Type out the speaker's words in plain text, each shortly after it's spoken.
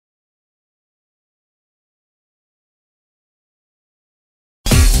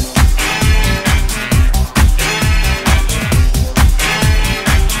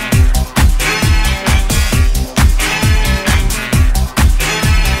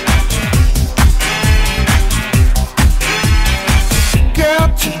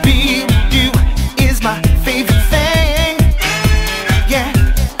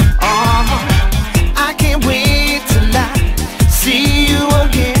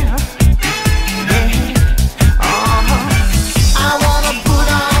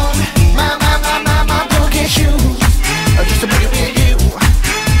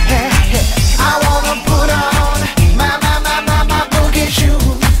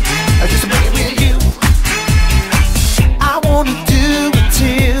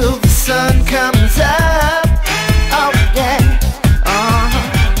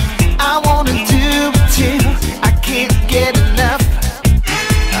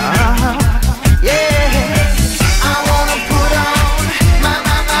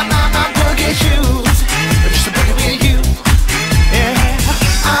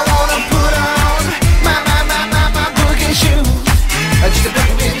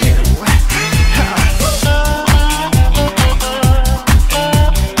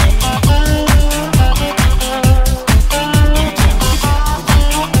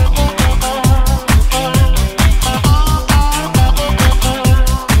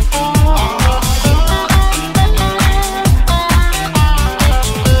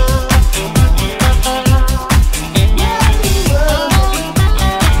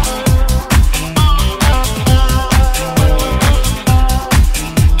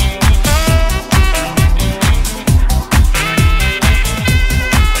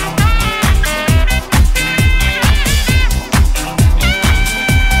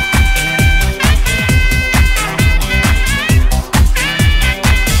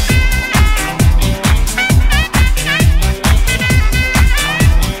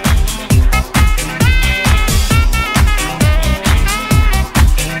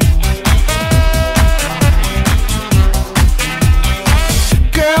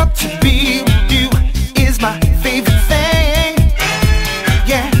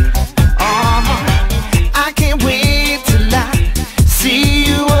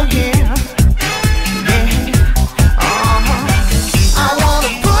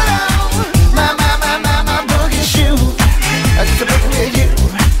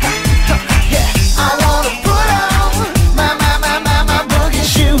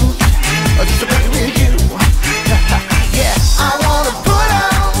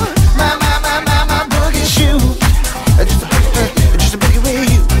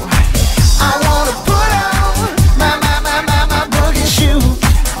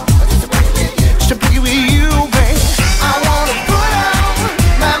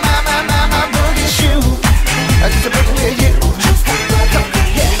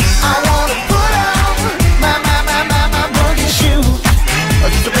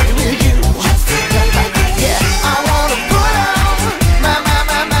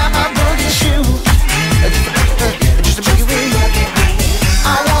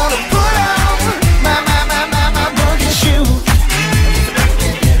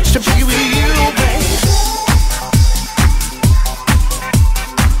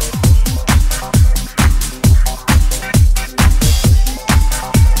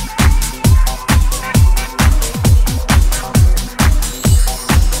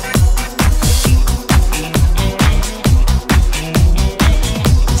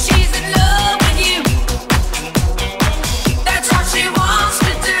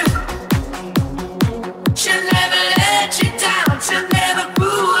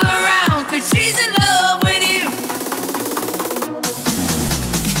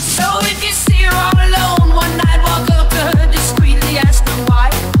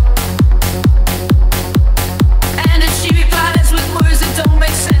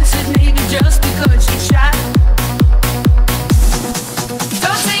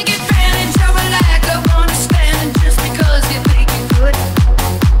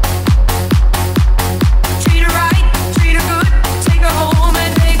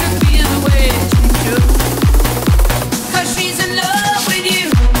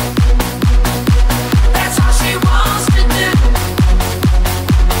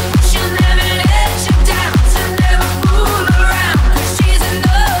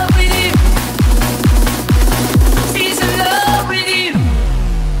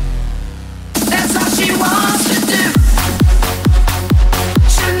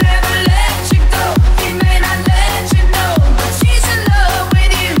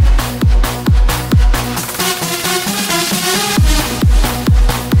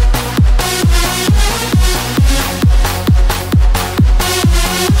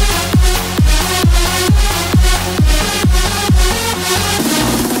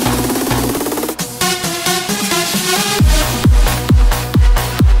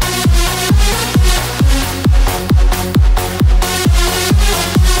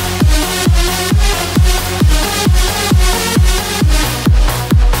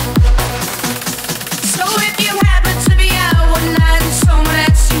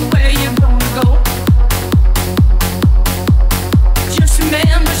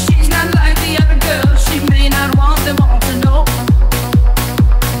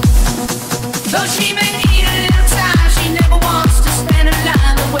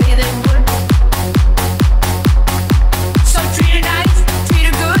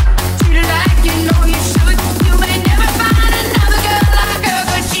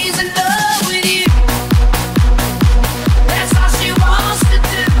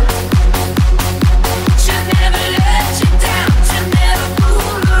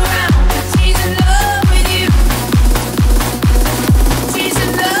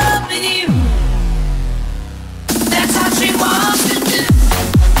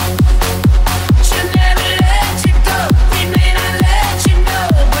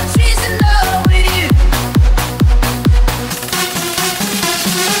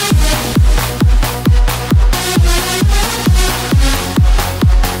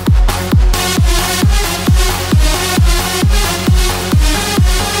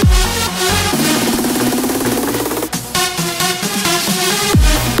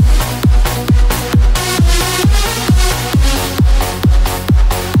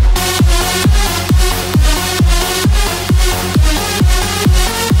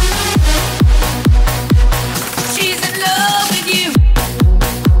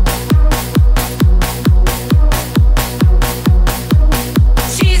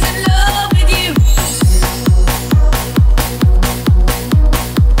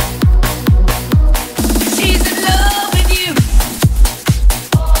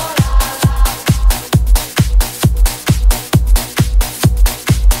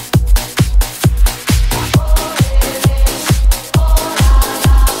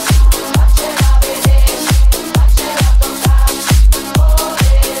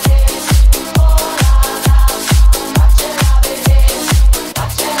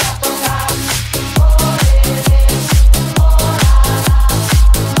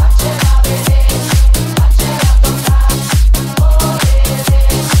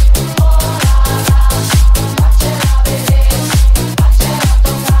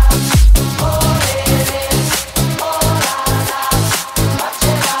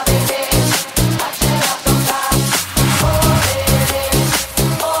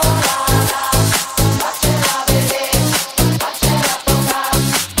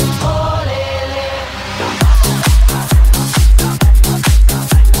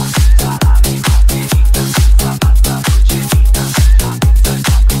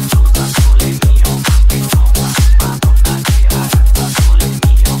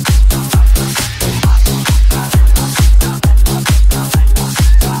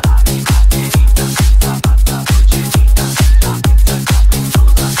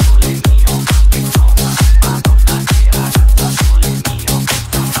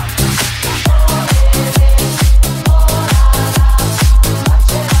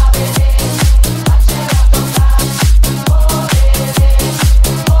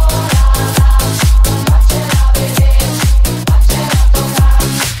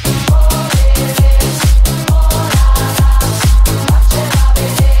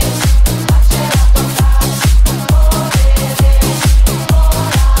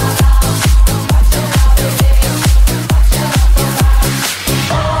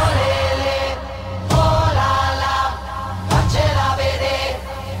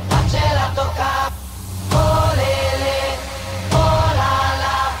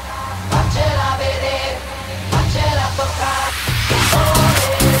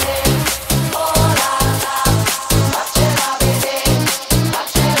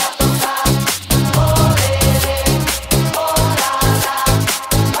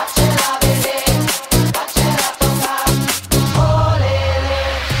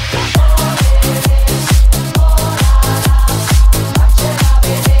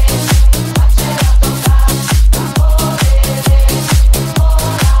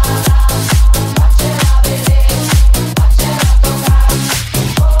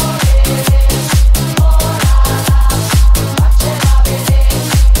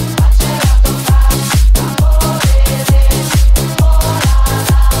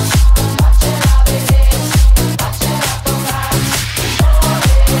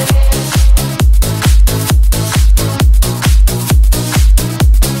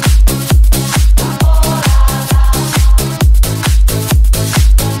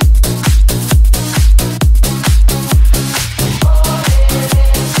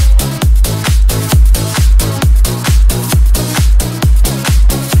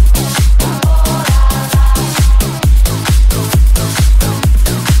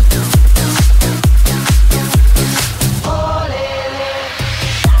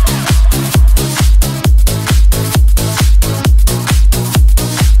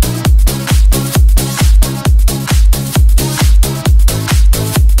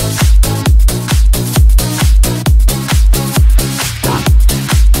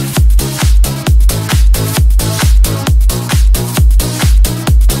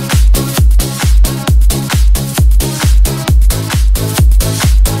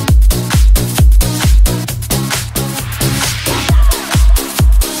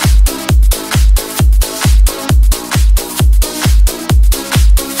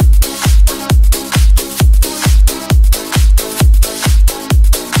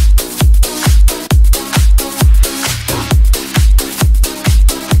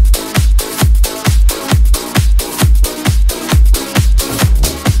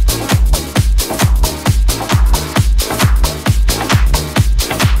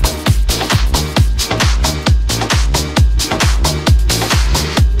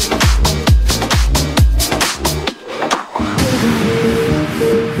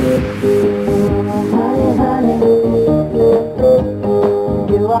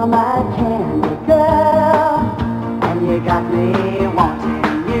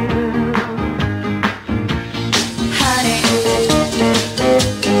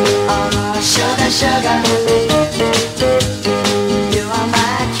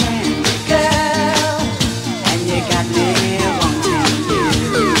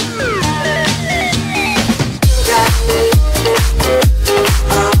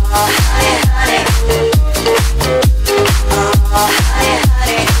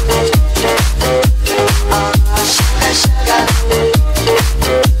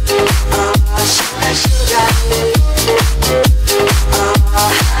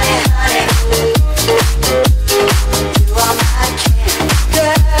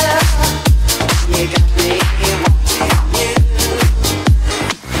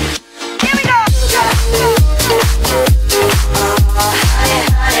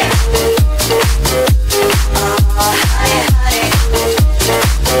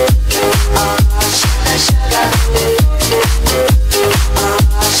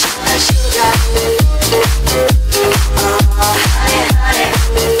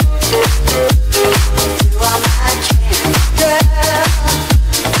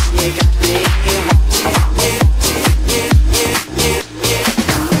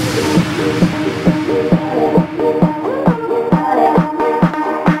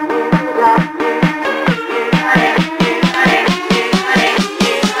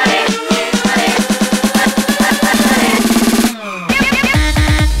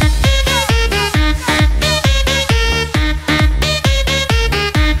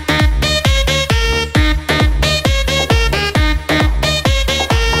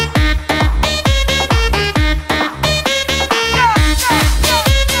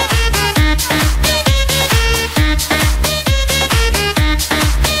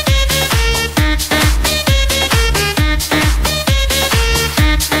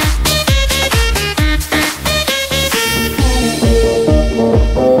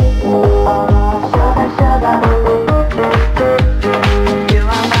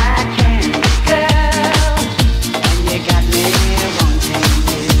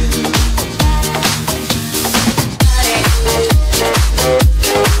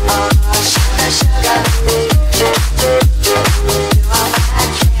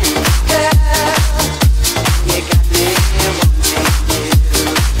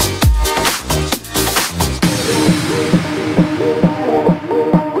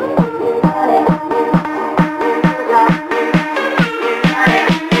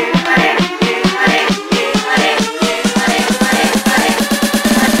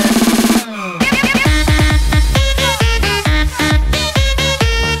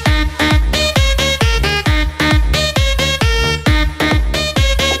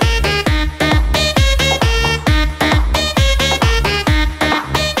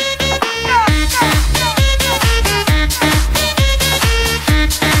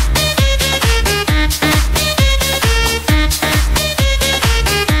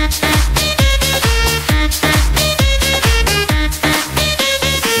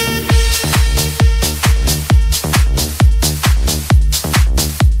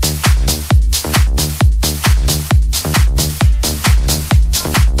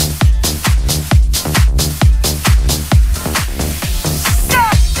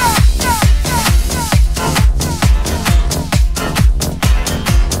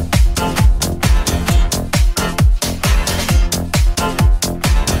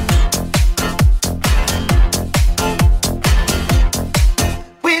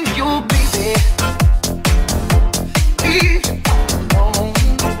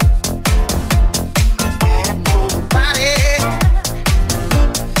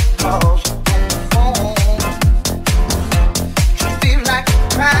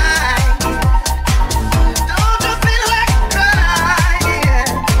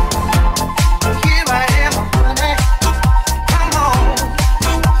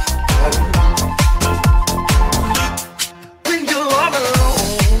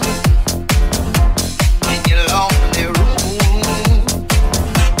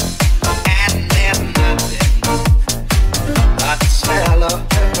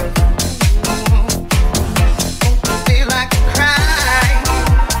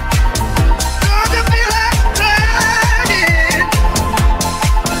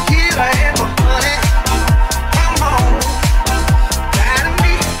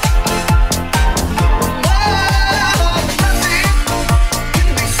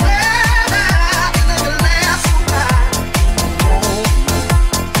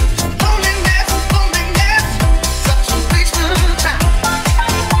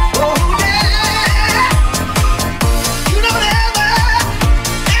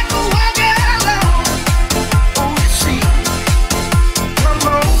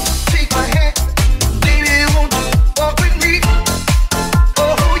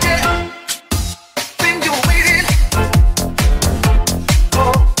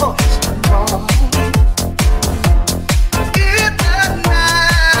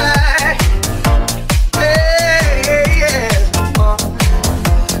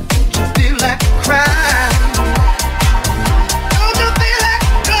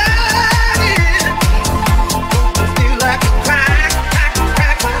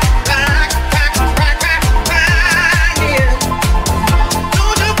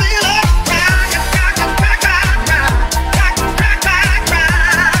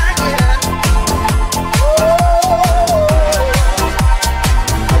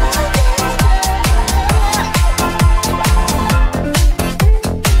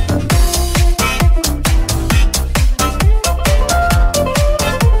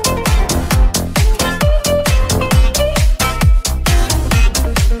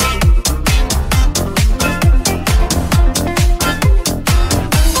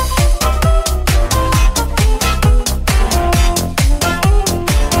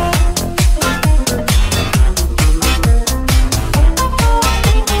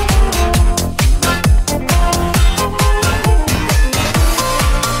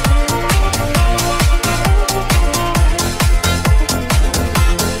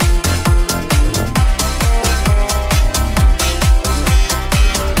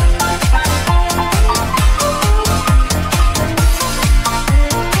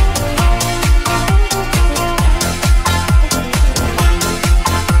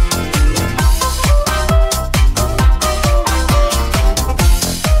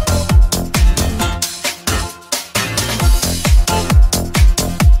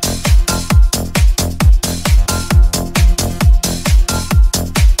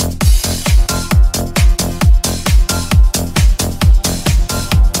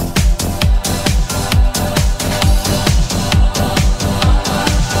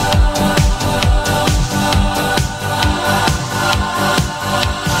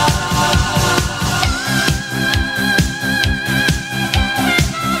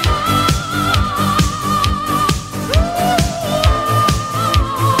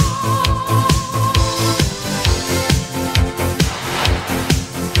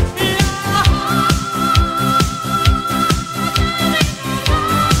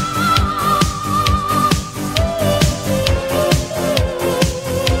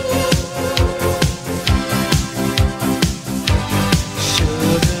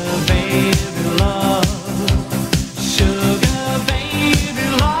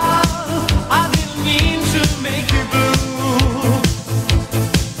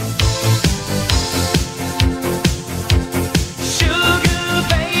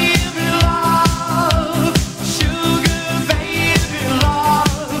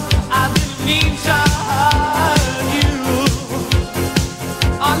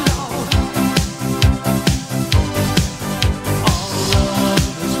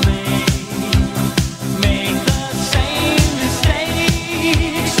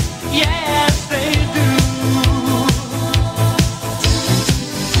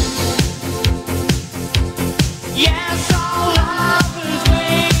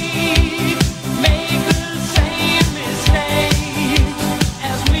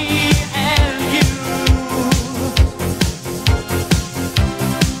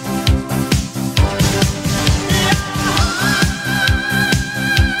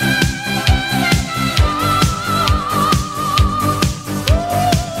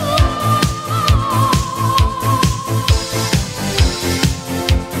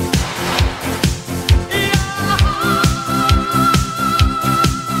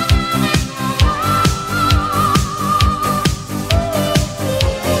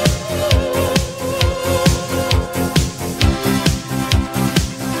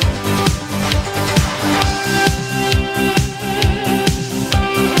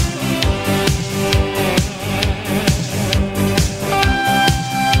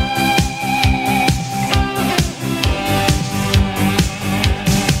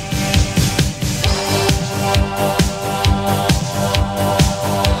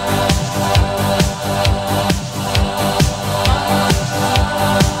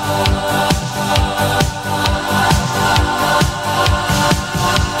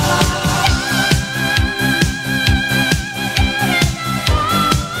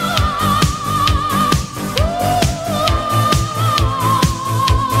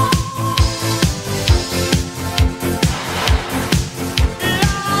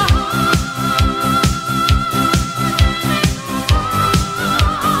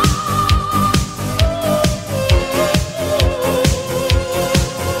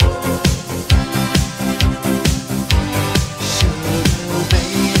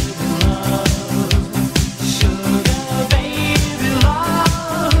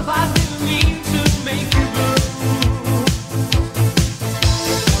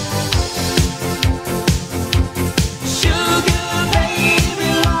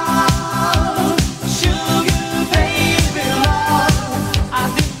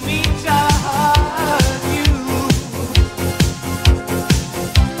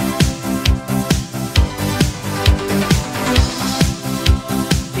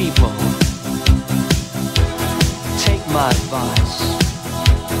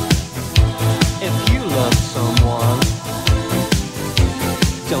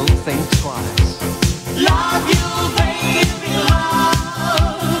don't think twice. Love you, baby,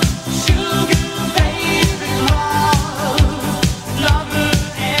 love. Sugar, baby, love. Love her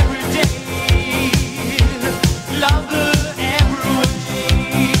every day. Love her every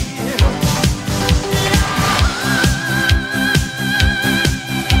way.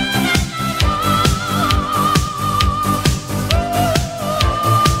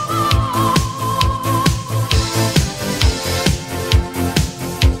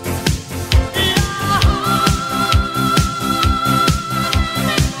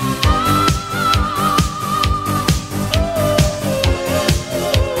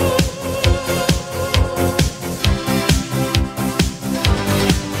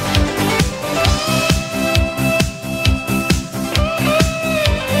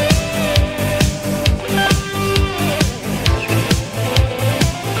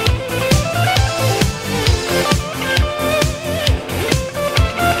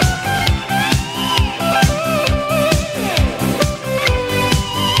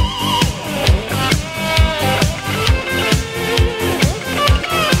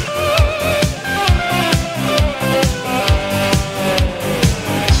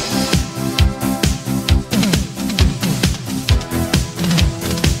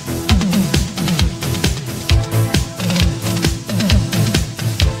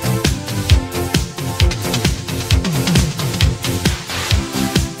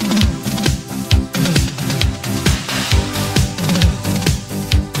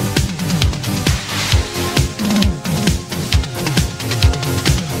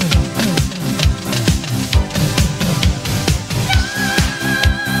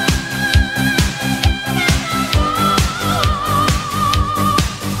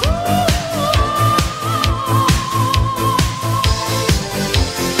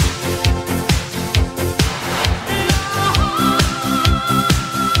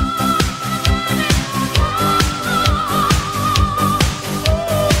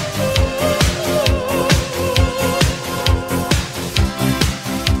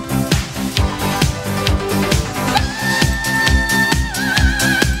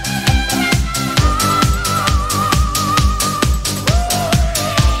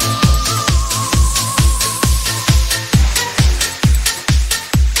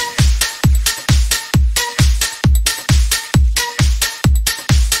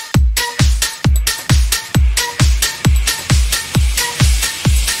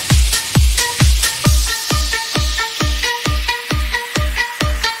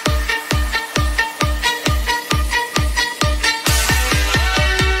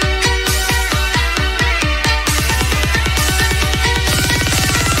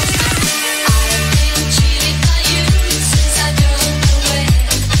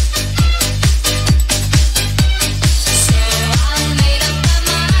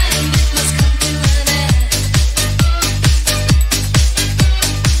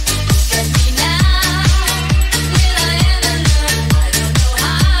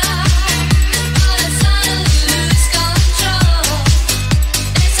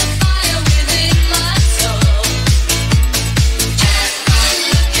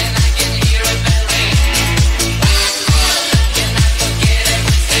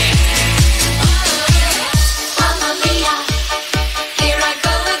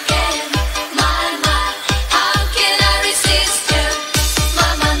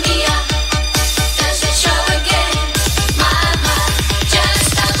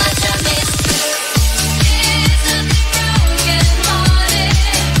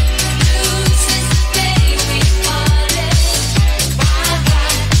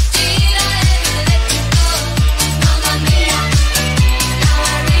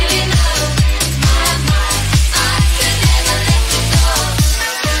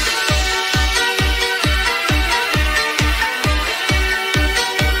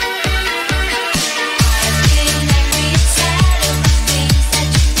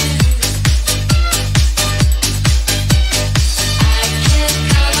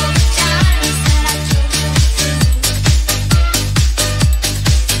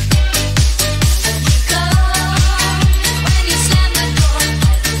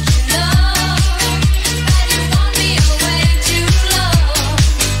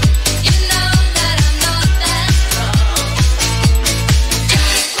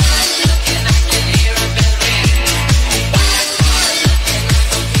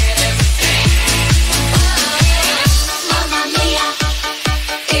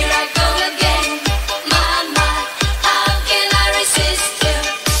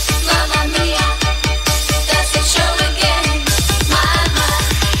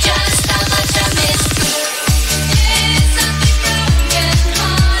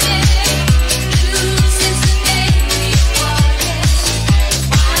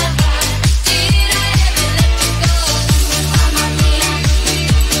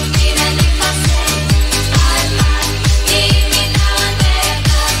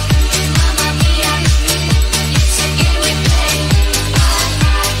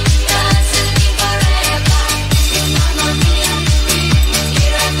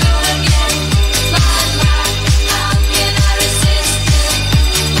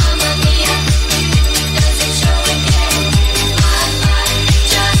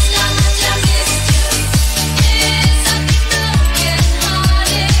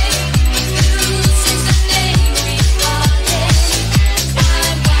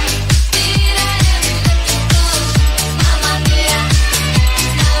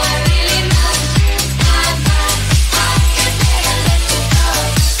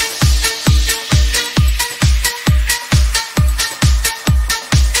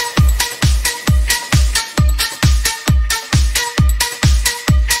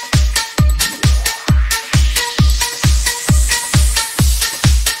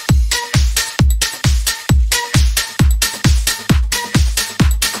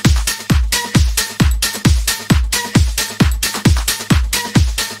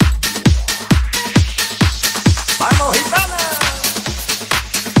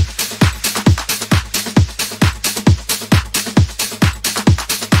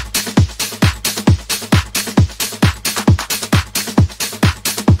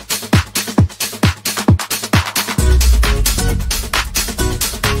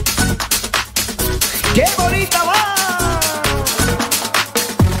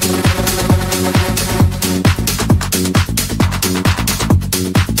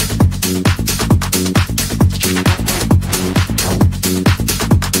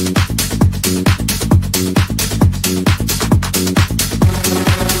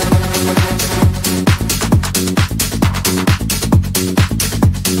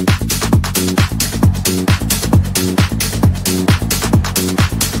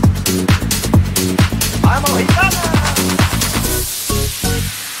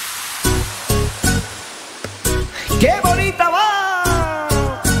 qué bonita va.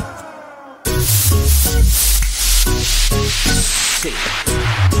 Sí.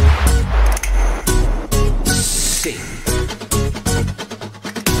 Sí.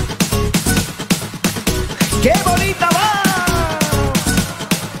 Qué bonita va.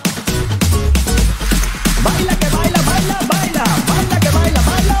 Baila que baila, baila, baila. Baila que baila,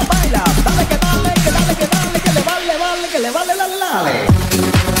 baila, baila. Dale que dale, que dale, que dale, que le vale, vale, que le vale, dale, dale.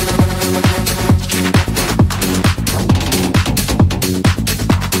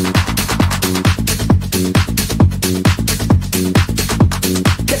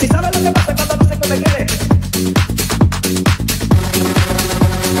 Que si sabes lo que pasa cuando no sé qué te quiere.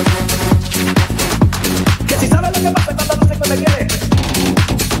 Que si sabes lo que pasa cuando no sé qué te quiere.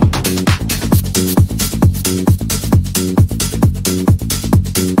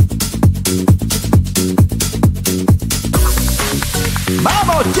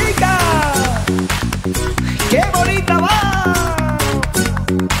 ¡Vamos, chica! ¡Qué bonita va!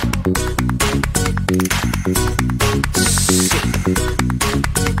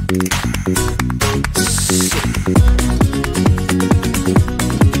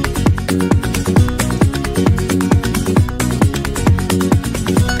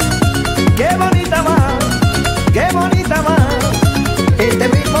 ¡Qué bonita va! ¡Qué bonita va! Este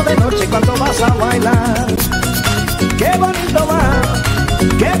ritmo de noche cuando vas a bailar. ¡Qué bonito va!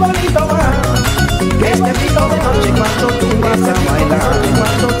 ¡Qué bonito va! Este ritmo de noche cuando tú vas a bailar.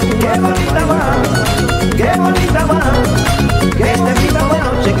 ¡Qué bonita va! ¡Qué bonita va! Este ritmo de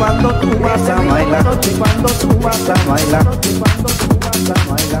noche cuando tú vas a bailar. Cuando tú vas a bailar. Cuando tú vas a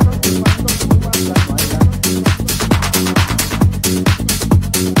bailar.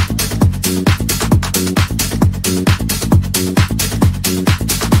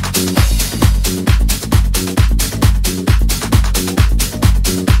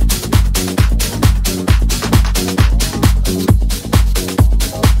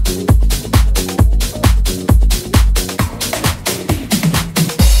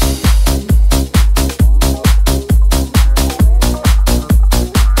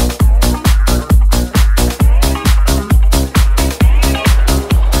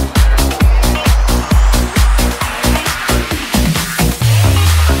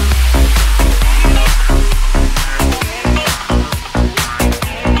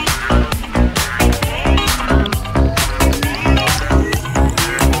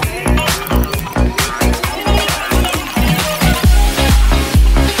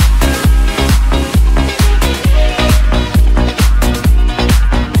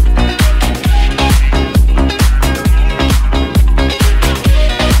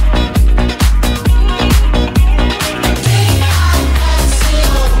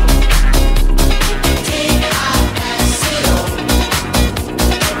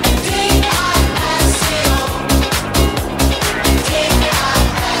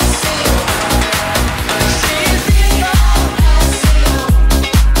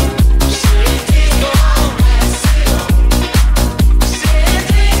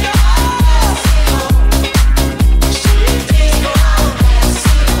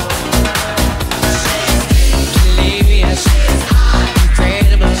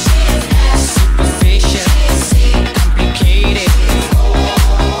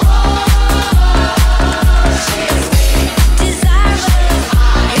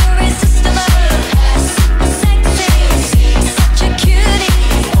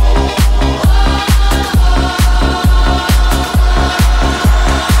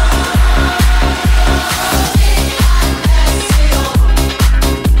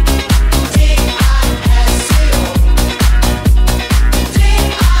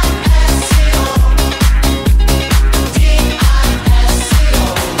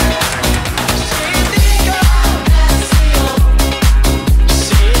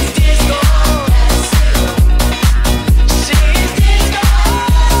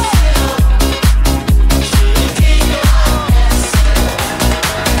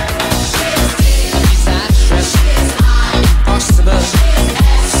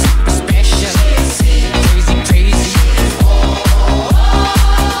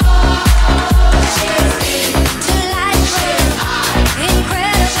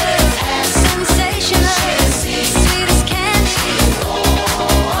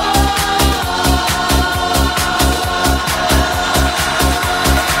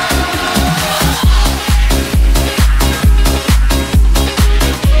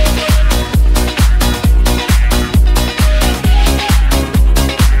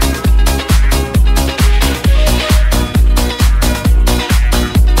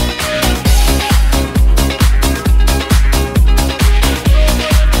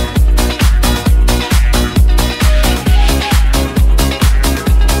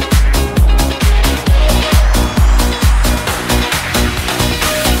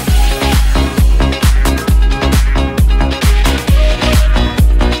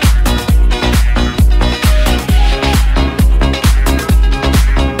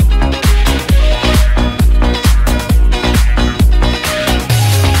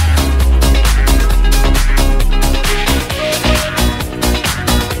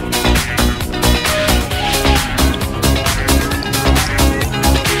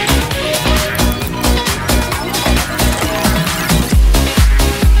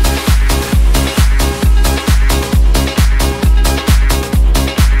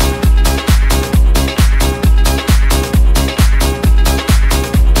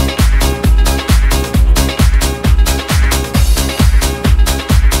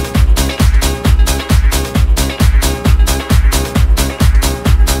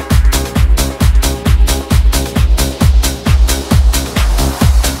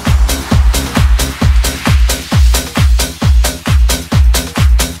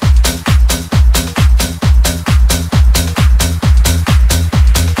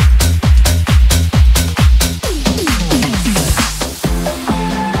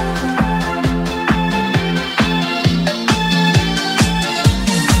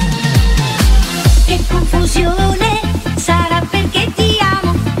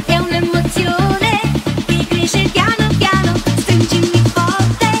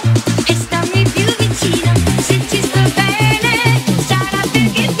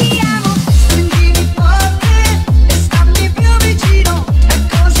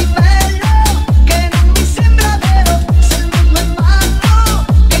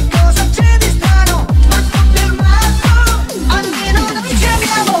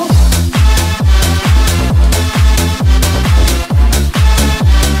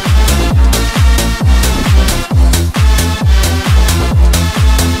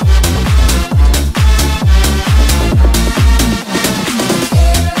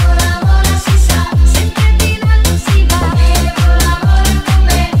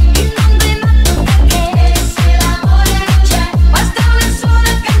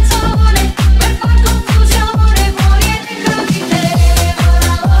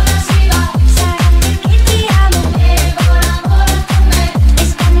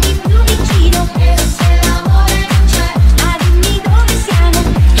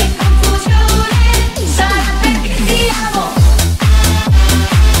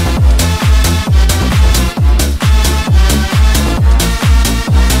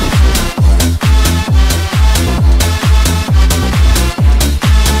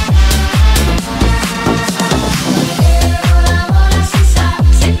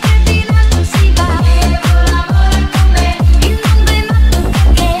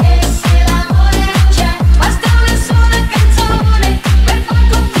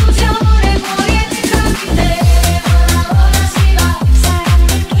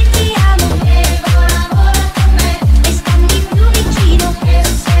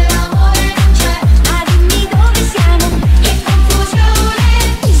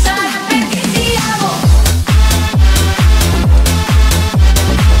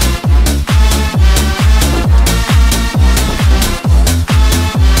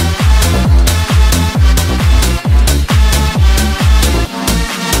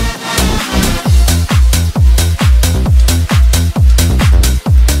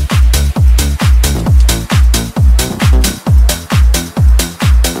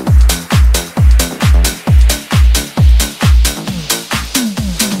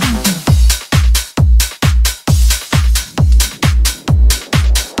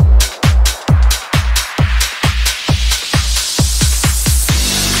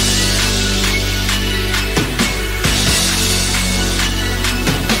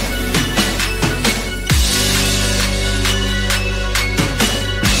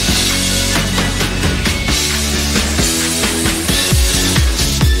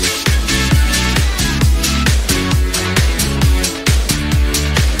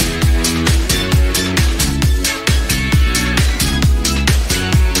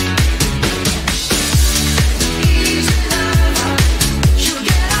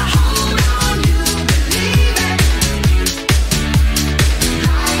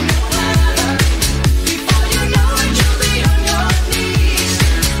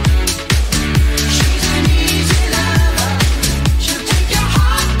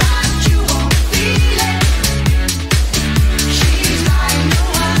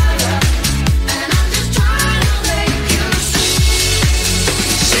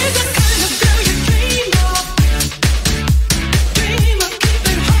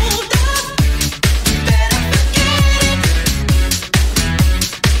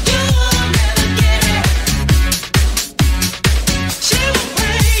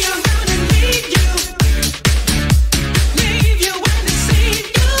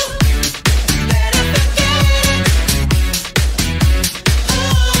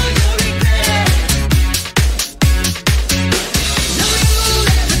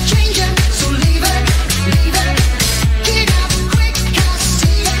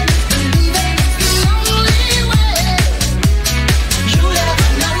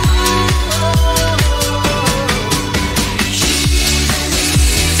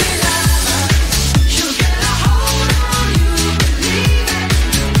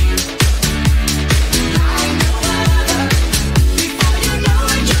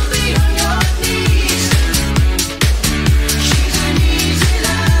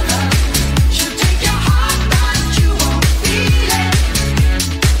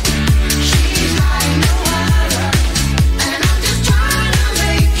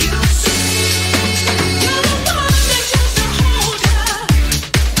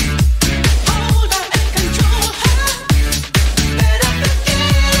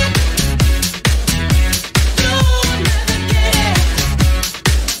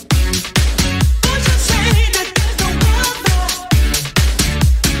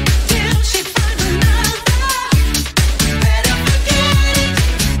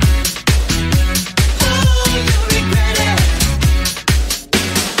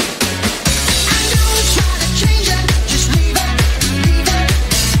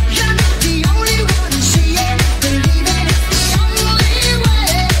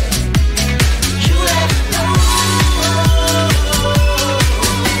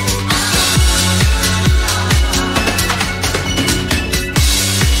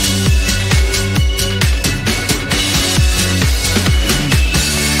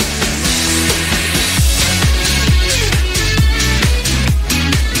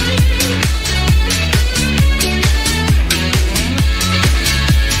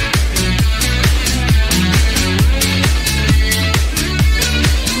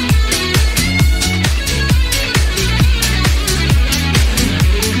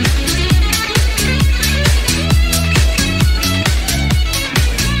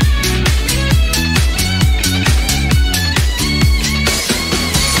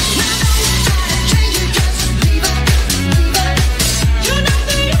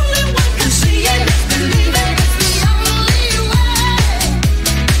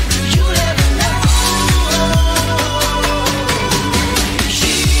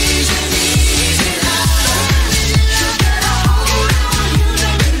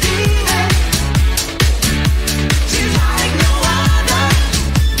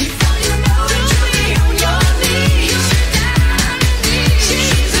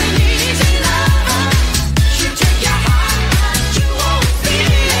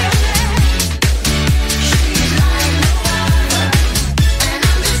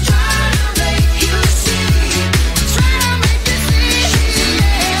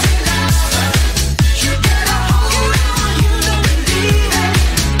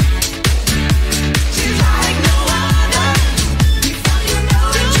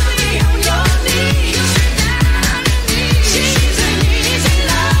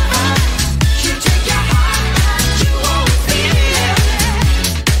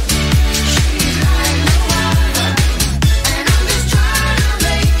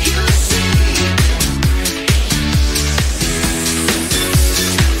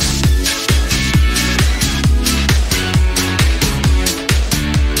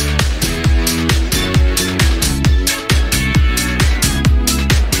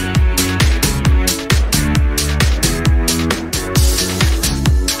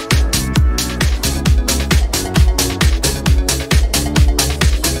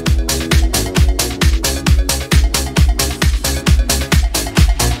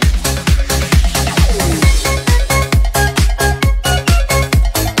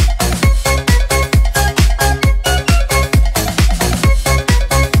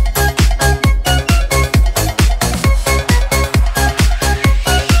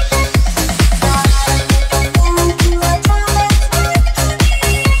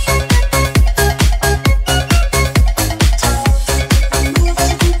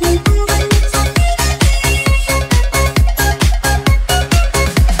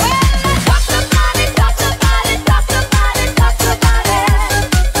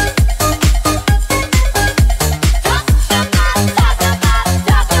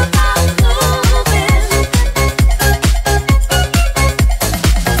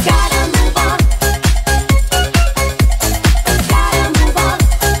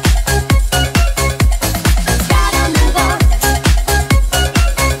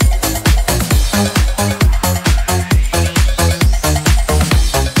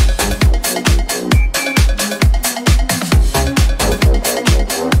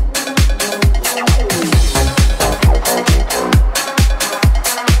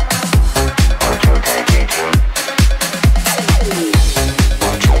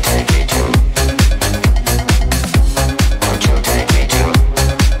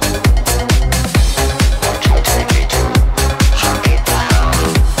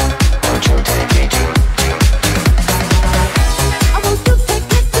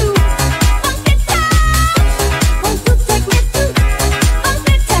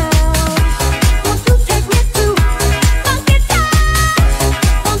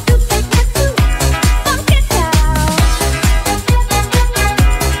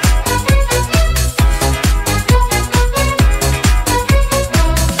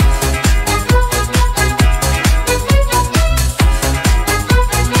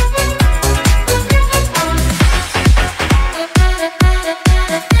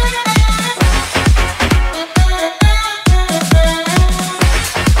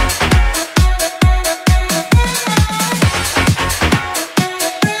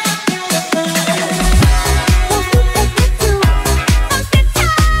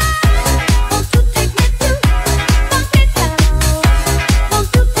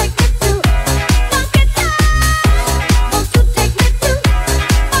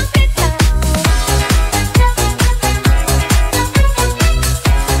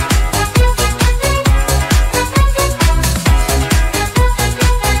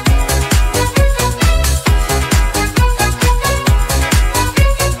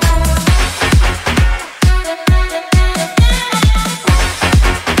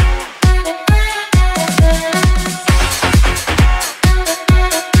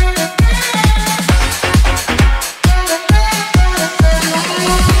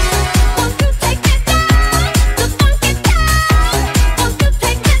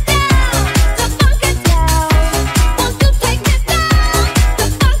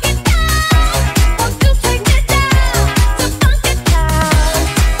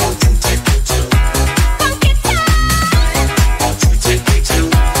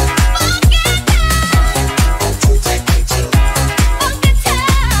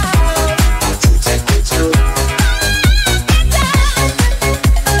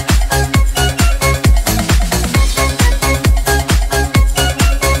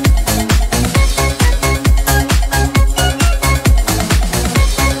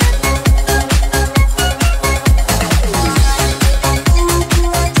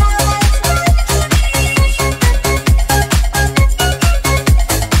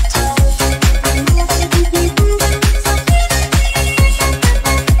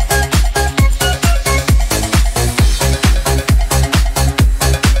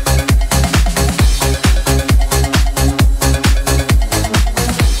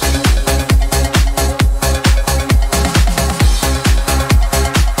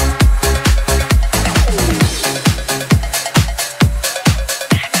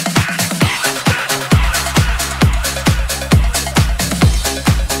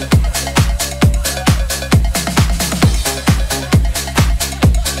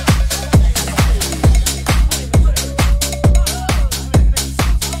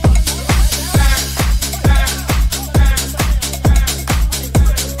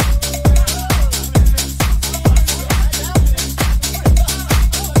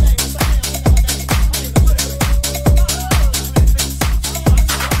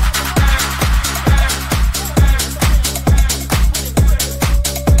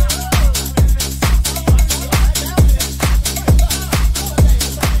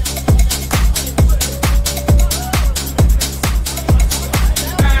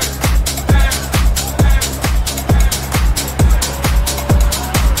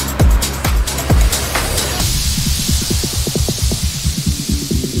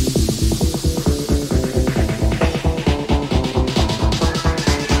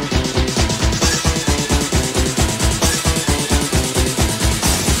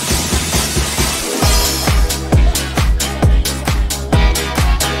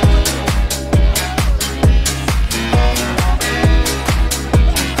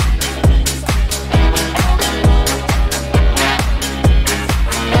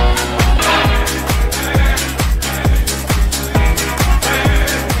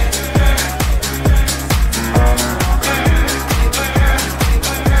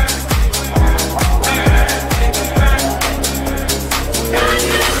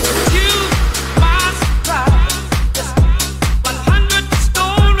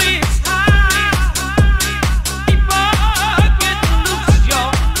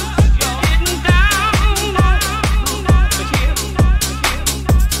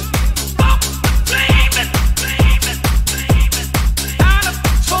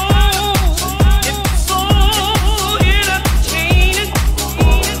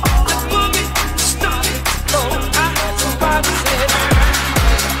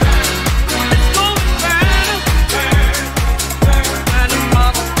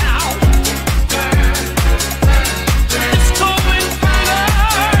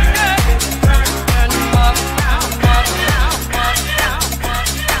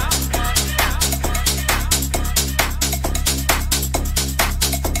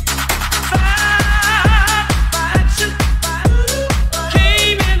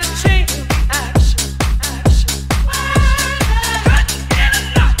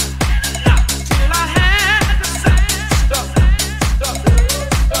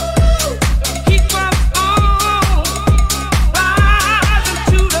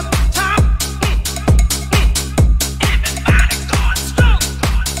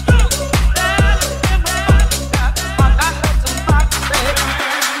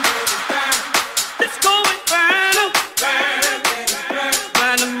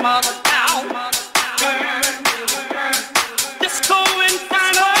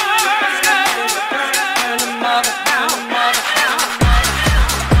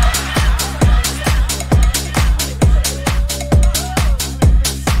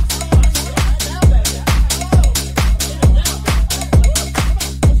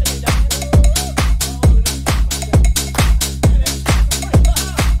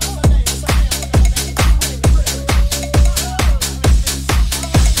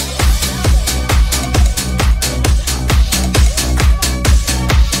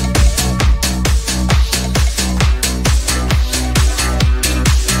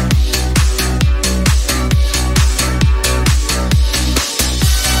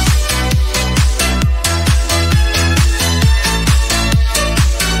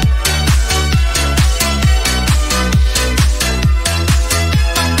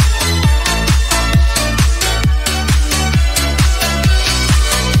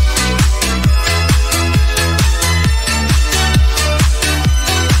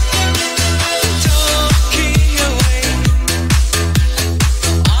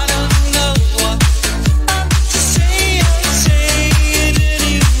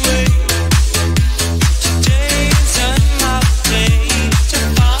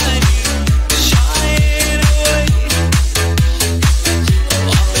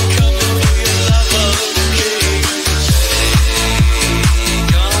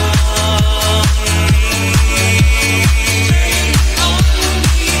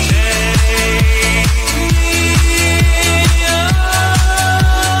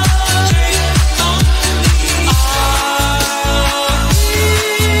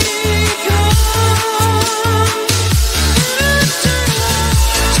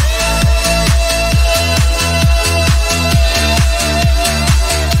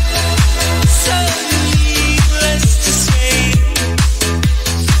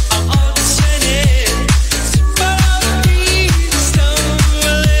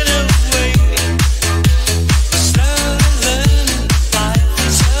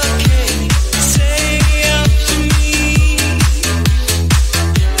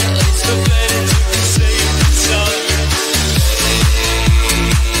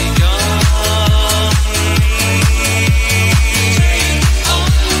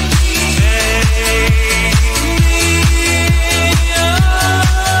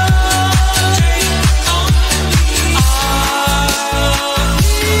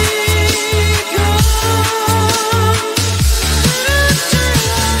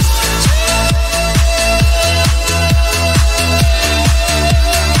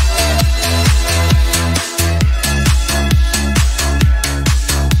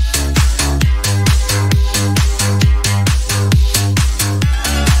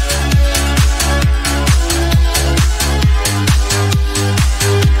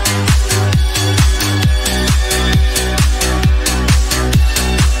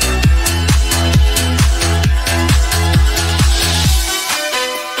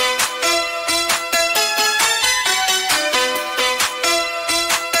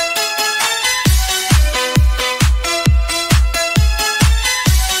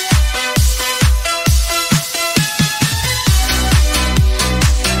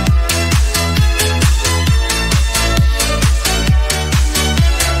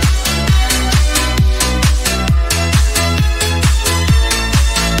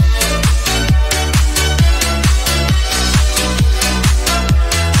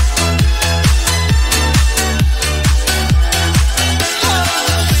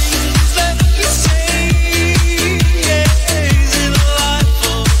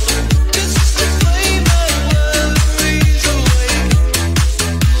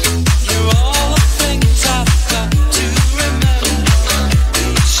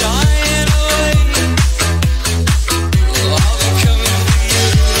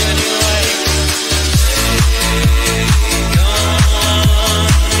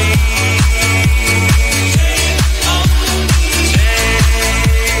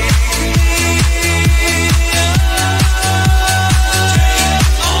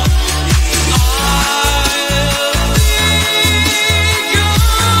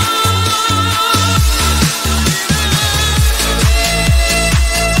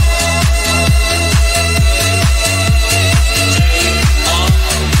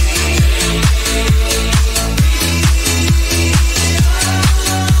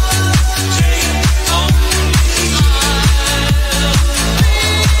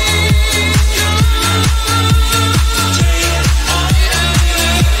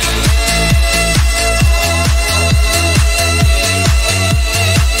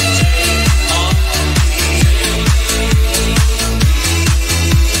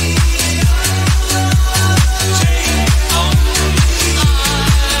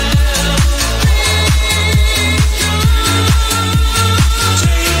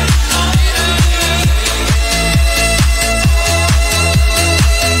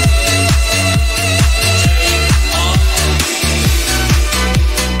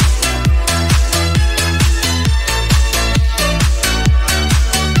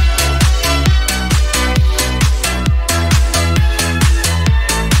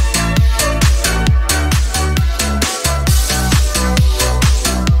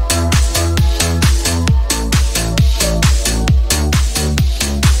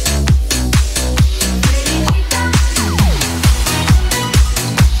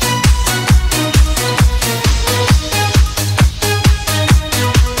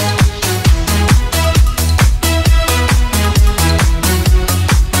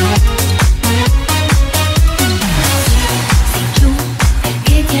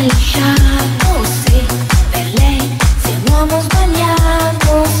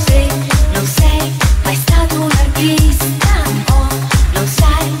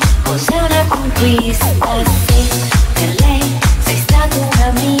 qui stasera. Per lei sei stato un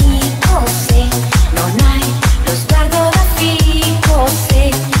amico, se non hai lo sguardo da fico, se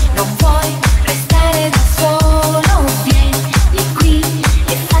non vuoi restare da solo, vieni qui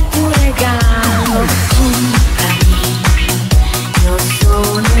e fatti un regalo. Comprami, io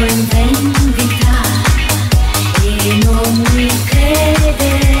sono in vendita e non mi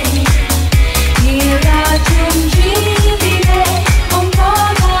crederei, irraggiungibile, un po'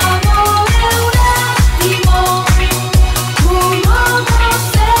 d'amore, un attimo, un uomo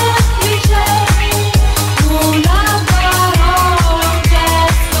semplice, una parola, un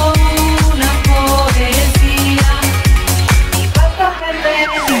gesto, una poesia, mi basta per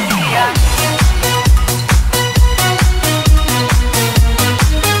l'energia.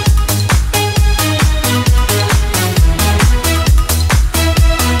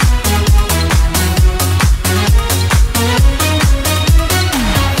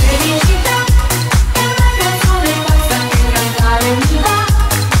 Felicità è una canzone pazza che cantare mi va,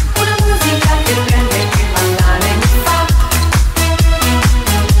 una musica che prende e che ballare mi fa.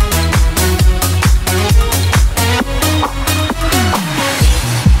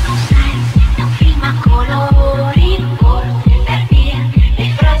 Non sai, è un film a colori, corre per via le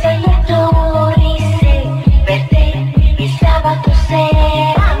frasi agli attori, se per te il sabato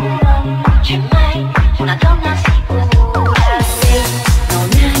sera non c'è mai una donna sicura, se non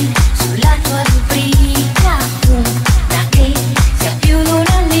hai sulla tua rubrica una che sia più di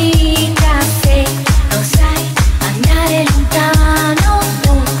un'amica, se non sai andare lontano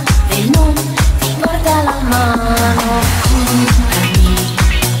dove non ti porta la mano. Comprami,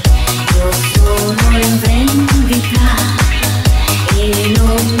 io sono in vendita e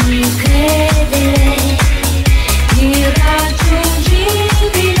non mi crederei,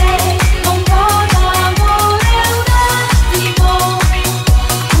 irraggiungibile, un po' d'amore, un attimo,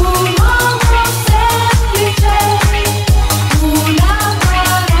 un uomo semplice, una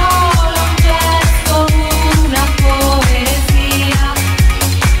parola, un gesto, una poesia,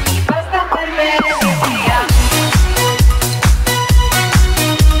 mi basta per l'energia.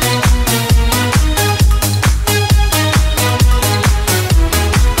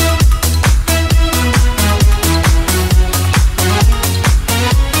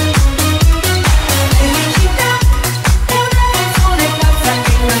 Felicità è una canzone pazza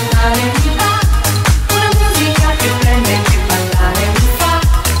che cantare mi va, una musica che prende e che ballare mi fa.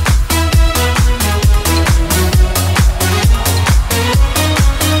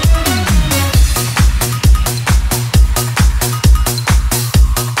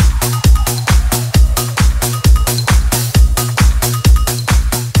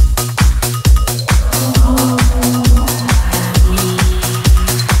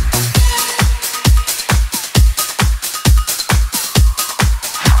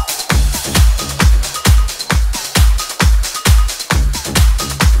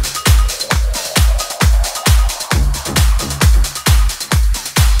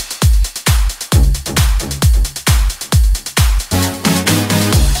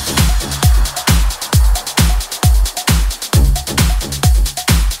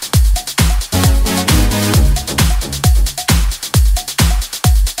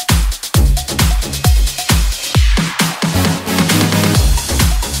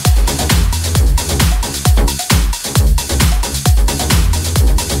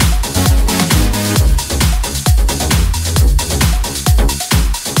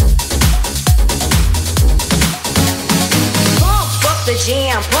 Pump up the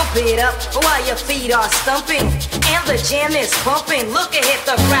jam, pump it up while your feet are stumping. And the jam is pumping. Look ahead,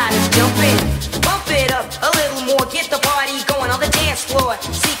 the crowd is jumping. Pump it up a little more, get the party going on the dance floor.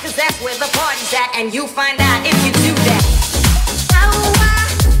 See, cause that's where the party's at, and you find out if you do that.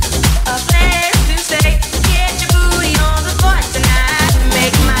 A place to stay. Get your booty on the floor tonight.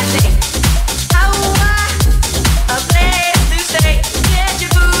 Make my day. A place to stay. Get your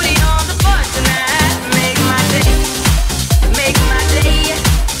booty on the floor tonight. Make my day. Make my day.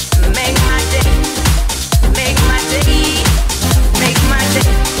 Make my day. Make my day. Make my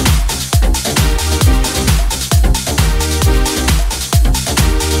day.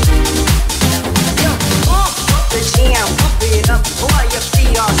 Yo, pump up the jam.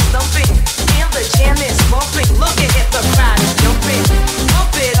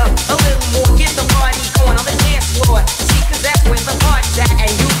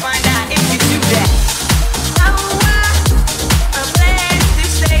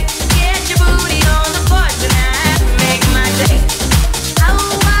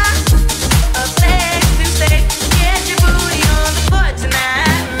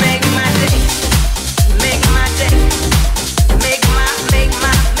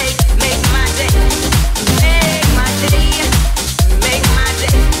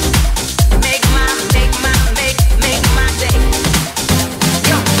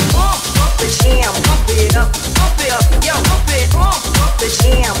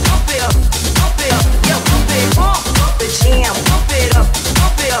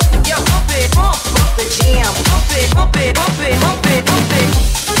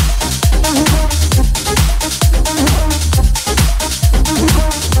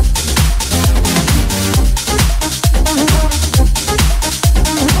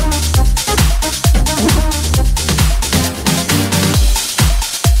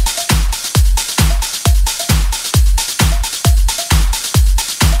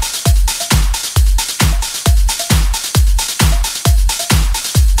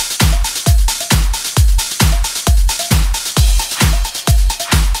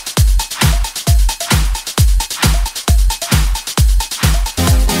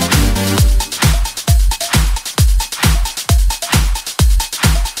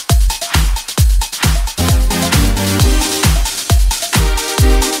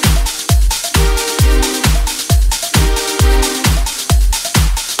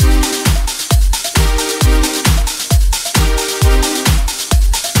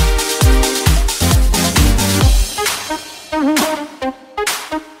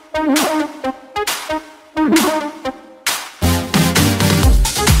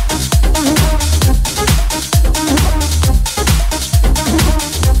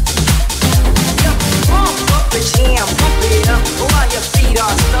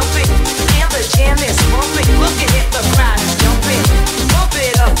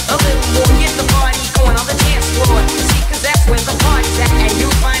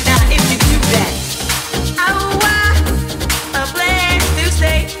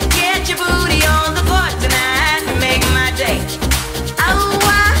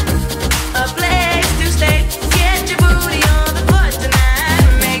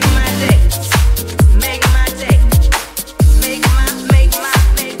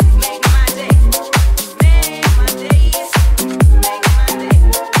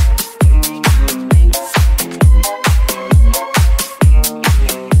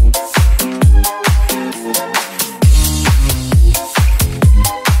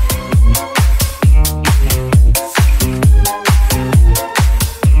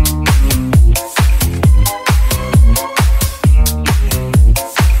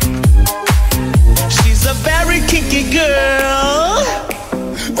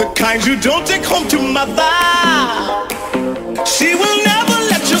 don't take home to mother. She will never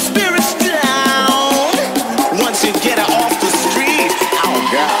let your spirits down. Once you get her off the street, oh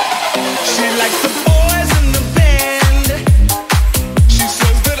God. She likes the boys in the band. She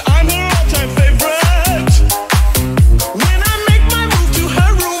says that I'm her all-time favorite. When I make my move to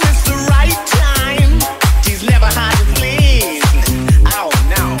her room, it's the right time. She's never hard to please. Oh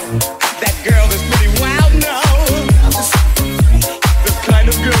no, that girl is pretty wild now. The kind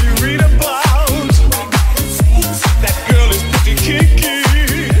of girl you read about. That girl is pretty kinky.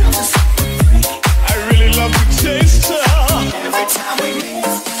 I really love to taste her. Every time we meet,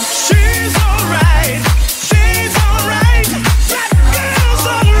 she's alright. She's alright. That girl's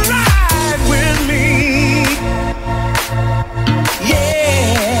alright with me.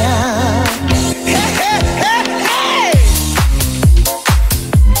 Yeah. Hey, hey, hey, hey.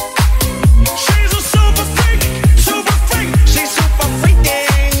 She's a super freak. Super freak. She's super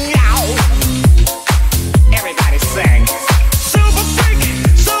freaking out. Everybody sing. Super freak.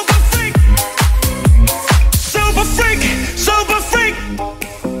 Super freak. Super freak. Super freak.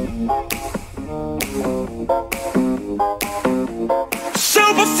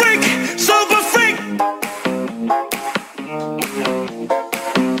 Super freak. Super freak. Super freak.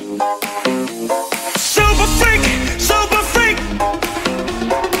 Super freak. Super freak.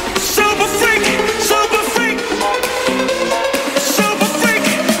 Super freak. Super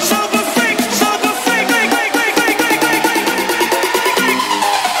freak. Super freak. Super freak.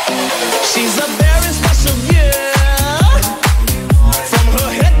 She's a very special girl. From her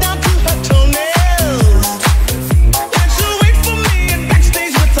head down to her toenails. And she'll wait for me at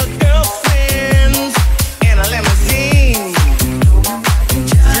backstage with her girlfriends in a limousine.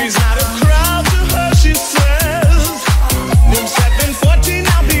 Three's not a crowd to her, she says. Room 714,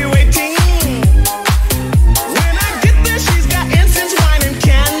 I'll be waiting. When I get there, she's got incense, wine, and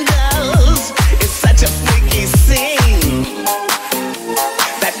candles. It's such a freaky scene.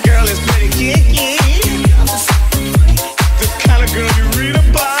 That girl is pretty kinky. The kind of girl you read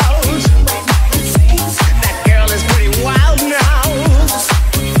about. That girl is pretty wild now.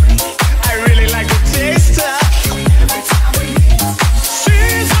 I really like to taste her.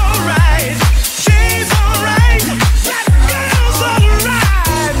 She's alright. She's alright. That girl's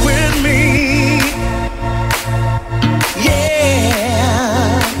alright with me.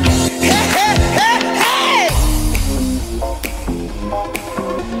 Yeah. Hey, hey, hey, hey.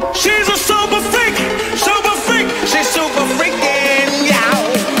 She's a super freak. Super freak. She's super freaking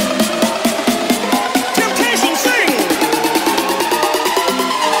out. Temptation sing.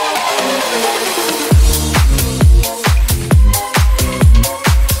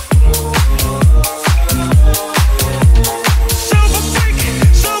 Super freak.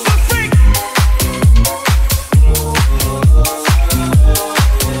 Super freak.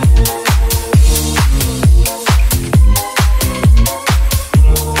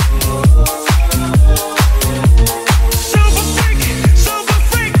 Super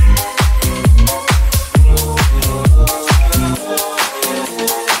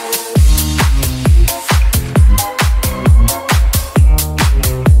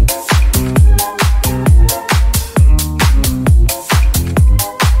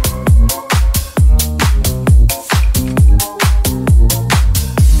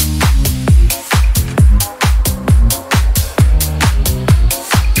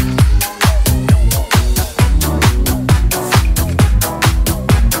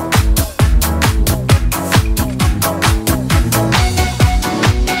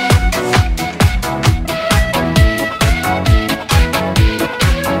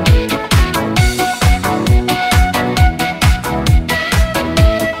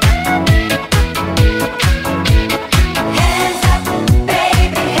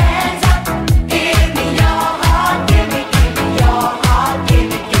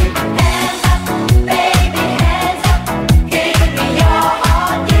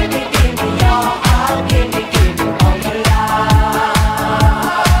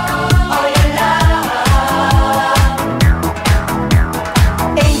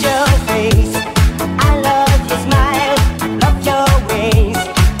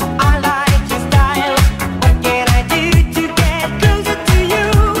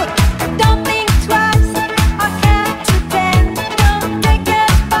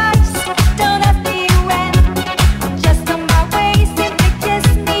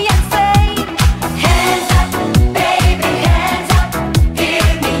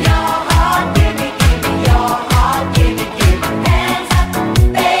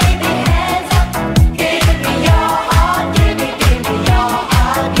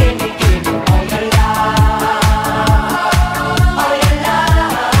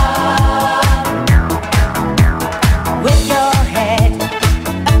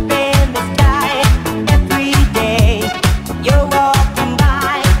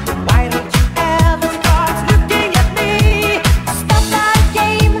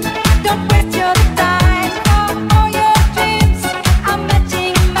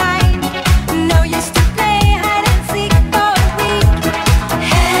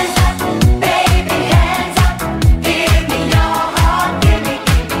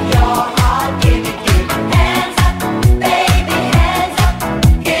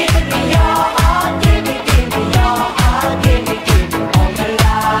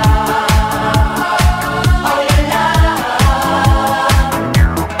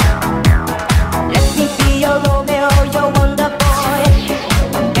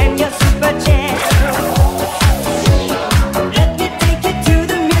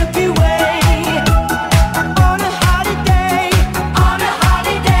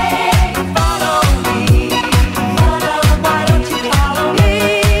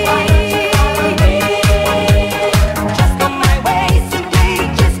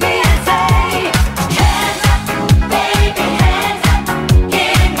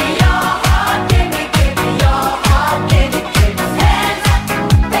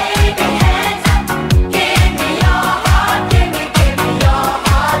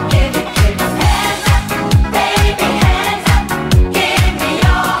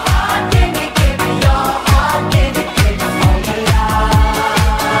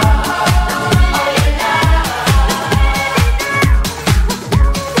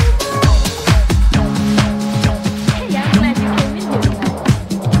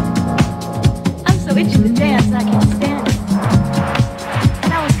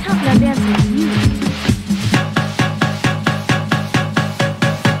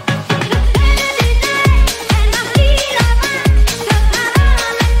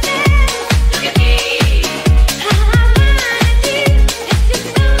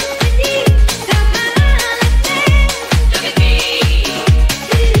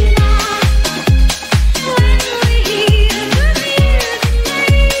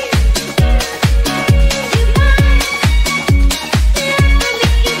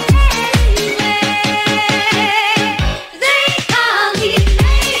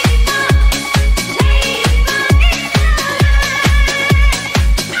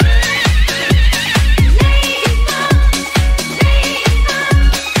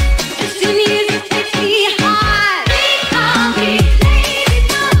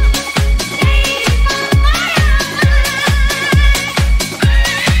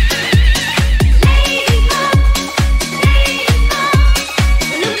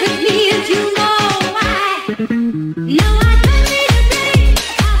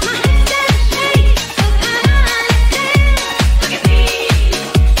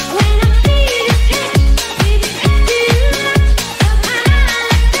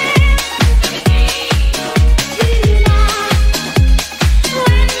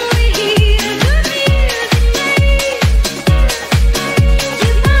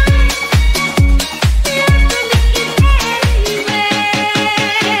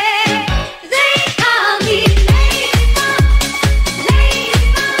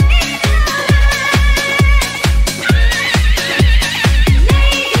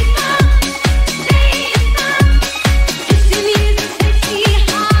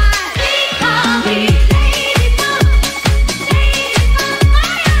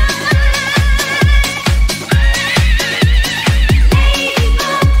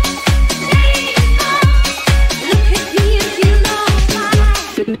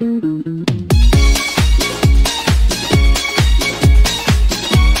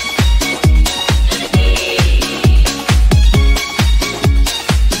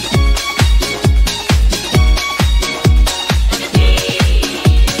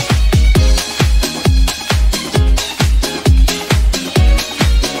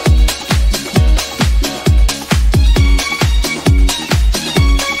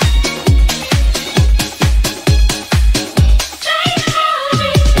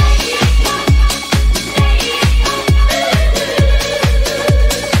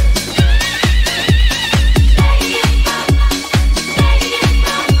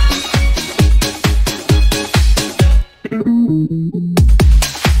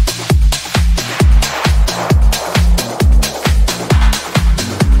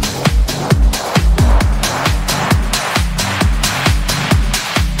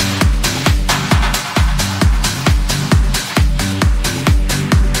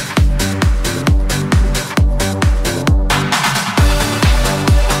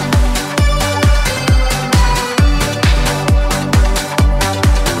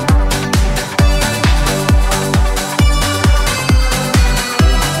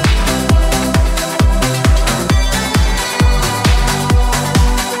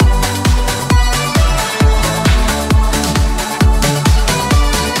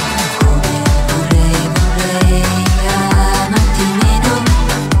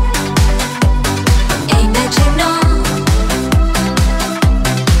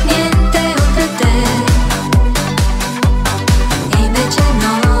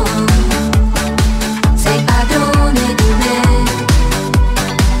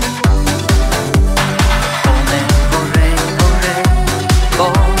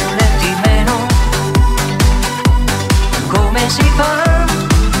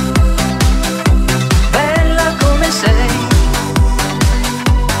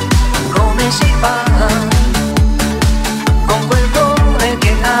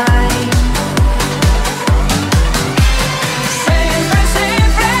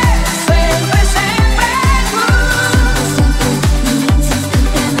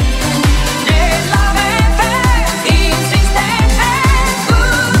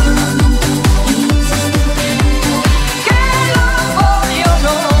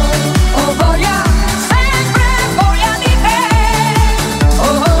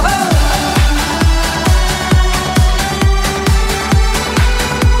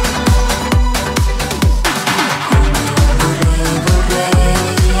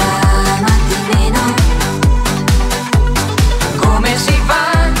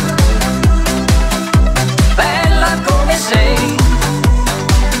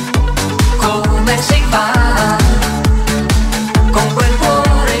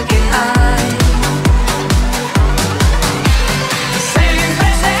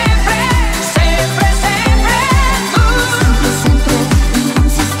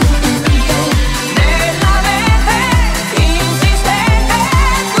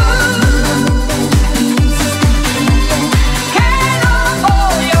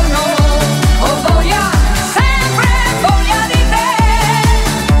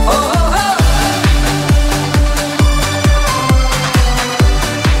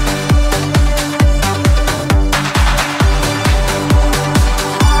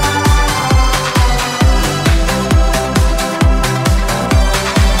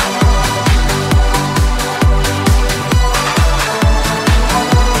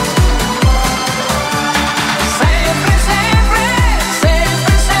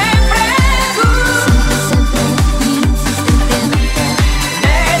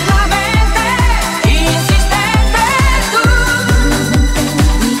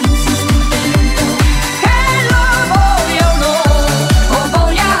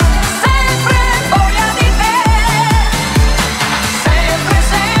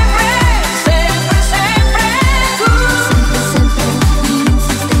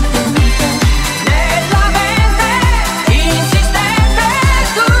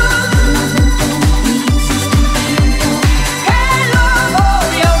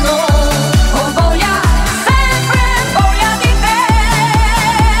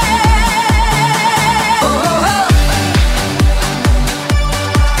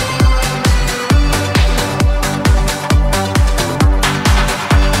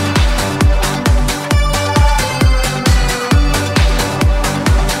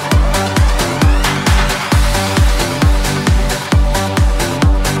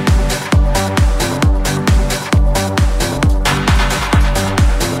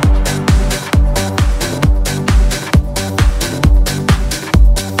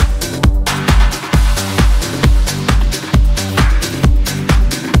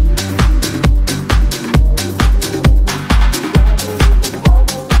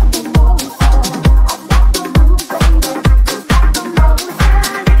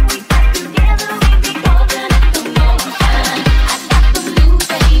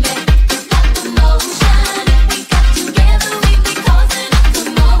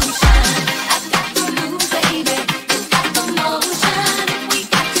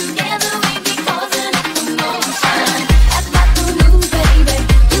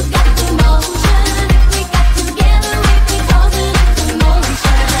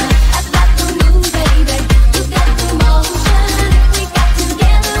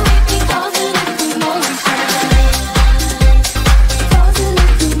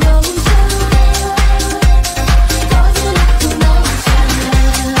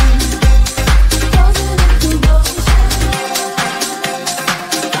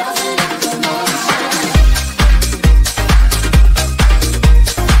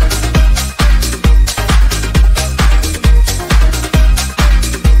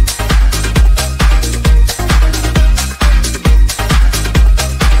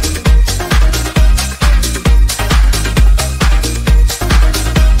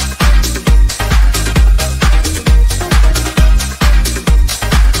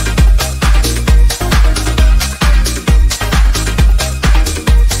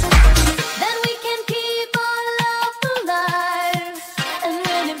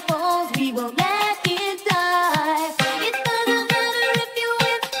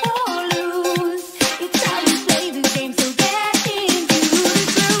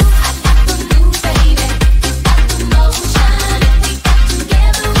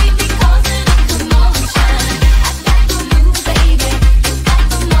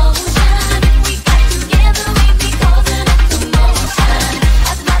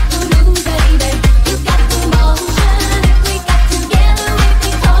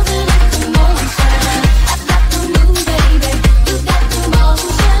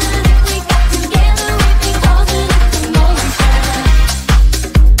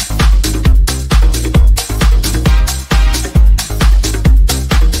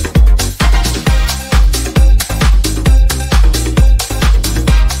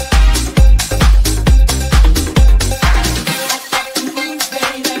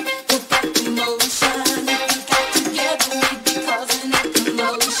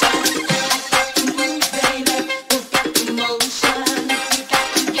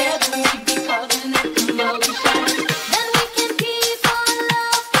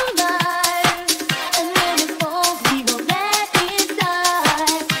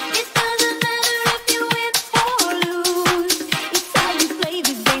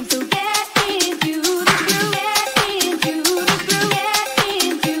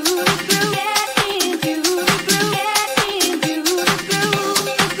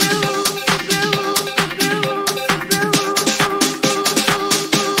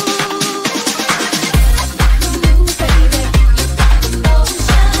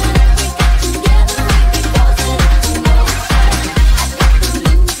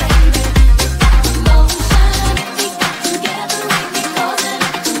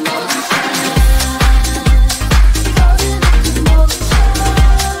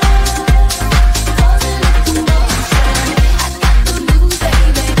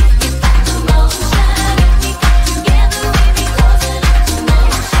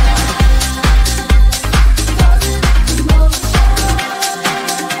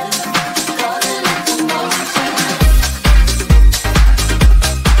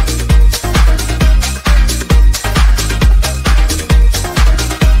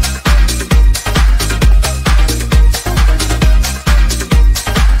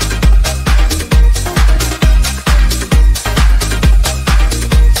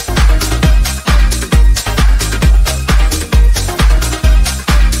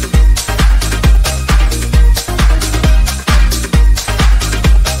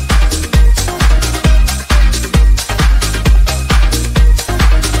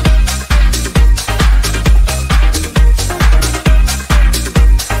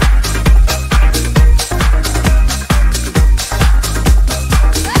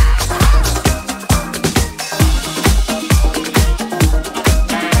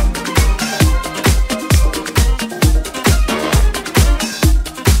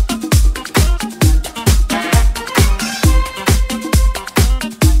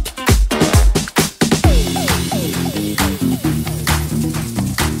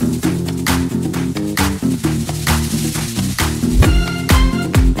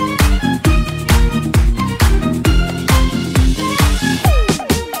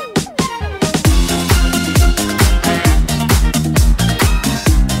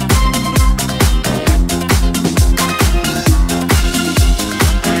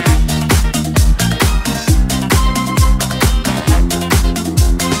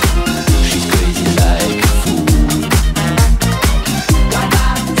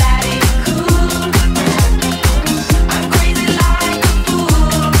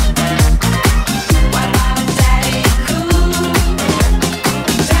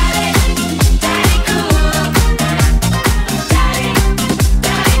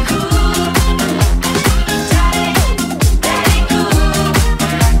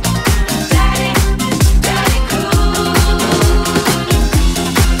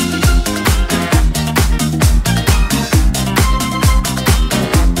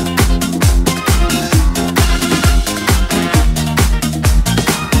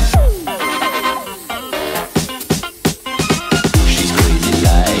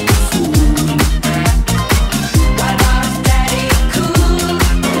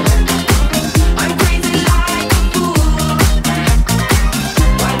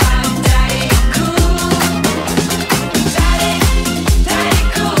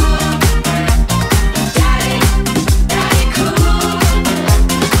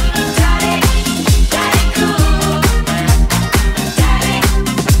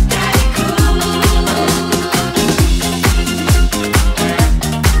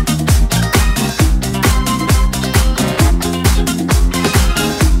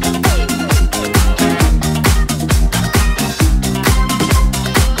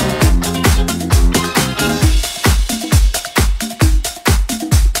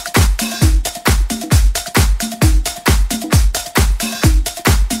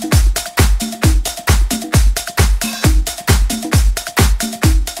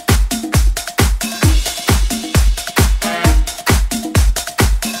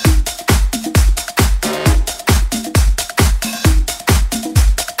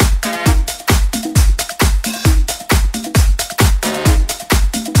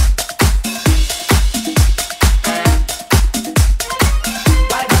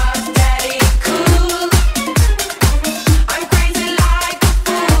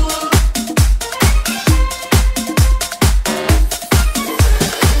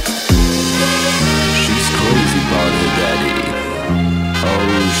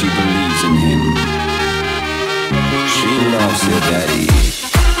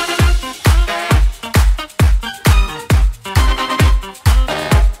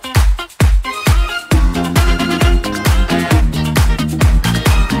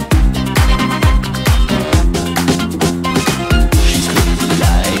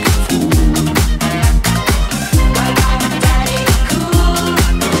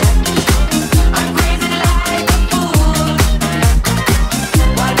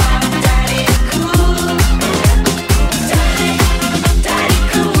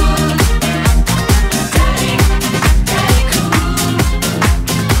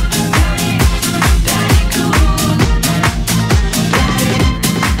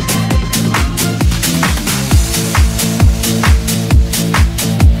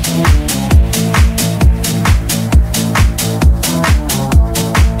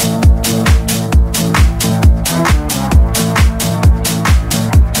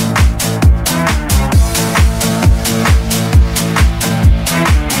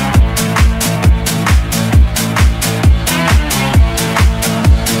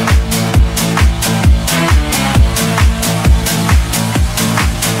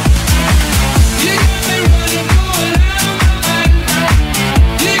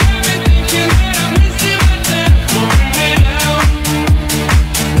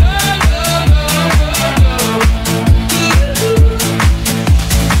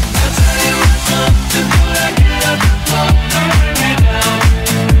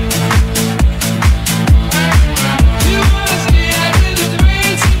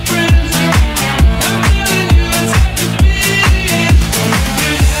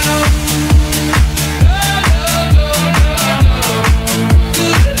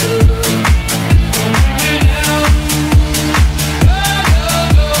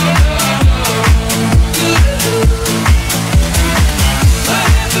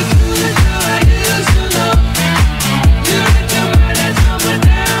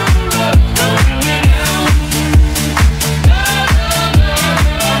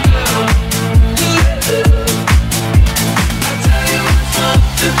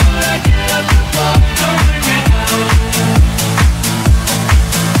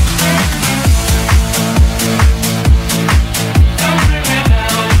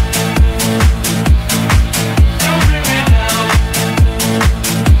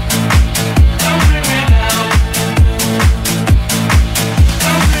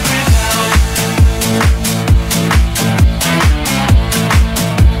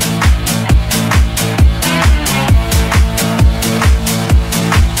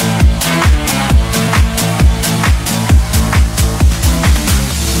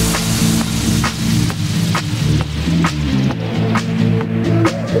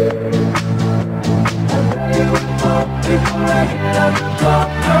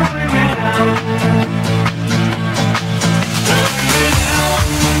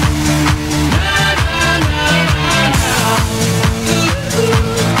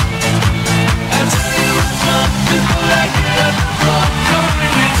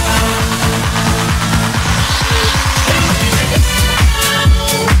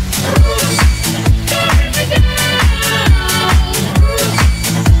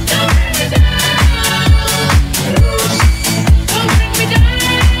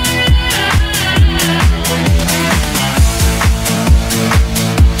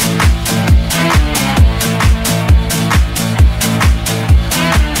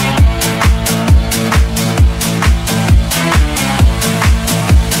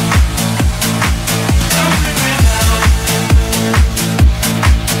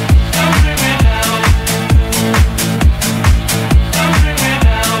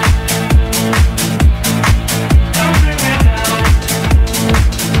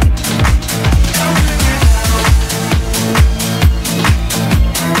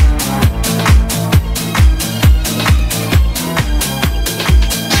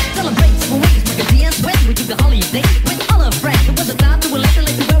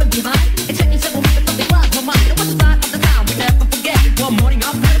morning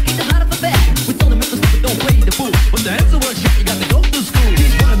up, get the light of the bed. We told him Mr. Stupid, don't play the fool. But the answer was, yeah, you got to go to school.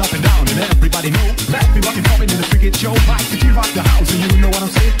 He's running up and down and everybody know. Laughing, rocking, popping in the cricket show. Like to rock the house and you know what I'm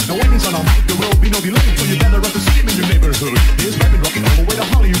saying. Now when he's on a mic, there will be no delay. So you better run to see him in your neighborhood. He's rapping, rocking all the way to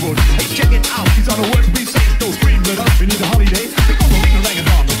Hollywood. Hey, check it out, he's on the words we say. Don't scream with us, we need a holiday. We're gonna ring a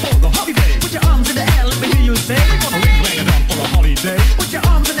rang-a-dong for the holiday. Put your arms in the air, let me hear you say. We're gonna ring rang-a-dong for a holiday. Put your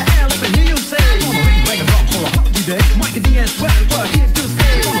arms in the air, let me hear you say. We're gonna ring rang-a-dong for a holiday. Mike and Diaz, we're here to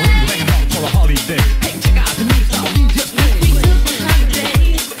stay. We're gonna ring rang-a-dong for a holiday. Hey, check out the new style we just played. We took a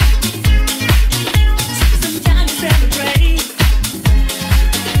holiday, some time to celebrate.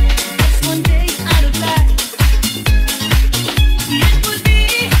 Just one day out of life. It would be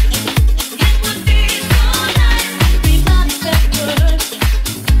so nice. We bought peppers.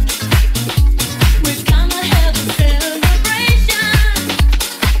 We're gonna have a celebration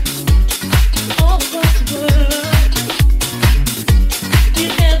all across the world. In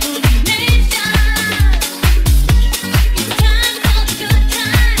every nation. It's time for the good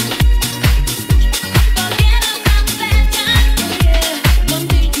times. Forget about the bad times. Oh yeah, one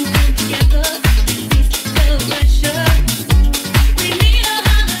day to come together. This celebration. We need a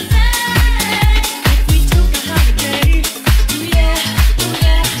holiday. If we took a holiday, oh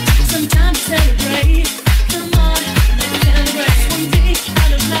yeah, some time to celebrate. Come on, let's celebrate. One day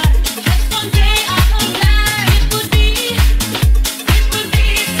out of life, just one day out of life. It would be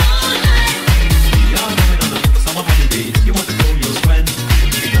so nice. We are going on a summer holiday. You want to go, you'll spend.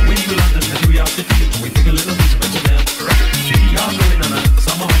 We're going to London and New York City, and we take a little piece of Amsterdam. We are going on a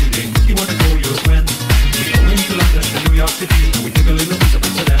summer holiday. You want to go, you'll spend. We're going to London and New York City, and we take a little piece of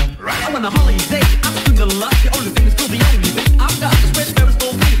Amsterdam. I'm on a holiday, I'm still the luck. The only thing is still the only thing I've got is red berries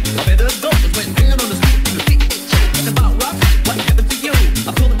for me. I better go, just went hanging on the street. In the street, it's about rock. What happened to you?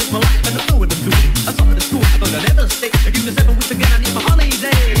 I told them it's my life and I know what I'm doing. I started at school, I thought I'd never stay. I give me 7 weeks again, I need my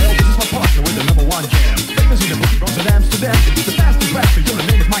holiday. Well, this is my partner with the #1 jam. Famous in the boogie Bronx and Amsterdam. He's the fastest rapper, your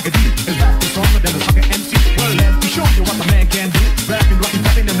name is Micah D. His rap is stronger than the sucker MC. Well, let me show you what the man can do. Rapping, rocking,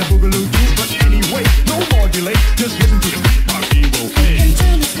 tapping, and the boogaloo too. But anyway, no more delay. Just listen to the beat, party will play. And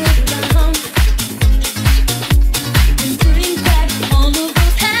turn this world around and bring back all of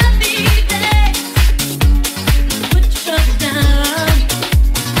those happy days. Put your troubles down.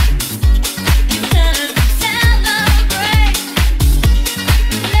 It's time to celebrate.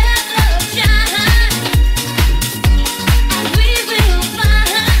 Let love shine, and we will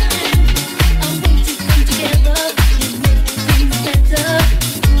find a way to come together and make things better.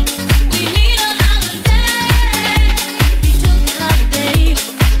 We need a holiday. We took a holiday,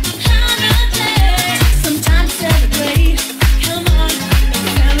 some time to celebrate. Come on, let's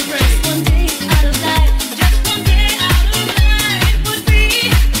celebrate. One day out of life, just one day out of life. It would be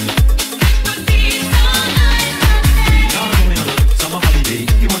so nice. We are going on a summer holiday.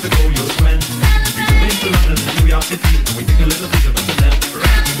 You want to go, you'll spend. We're going to London and New York City, and we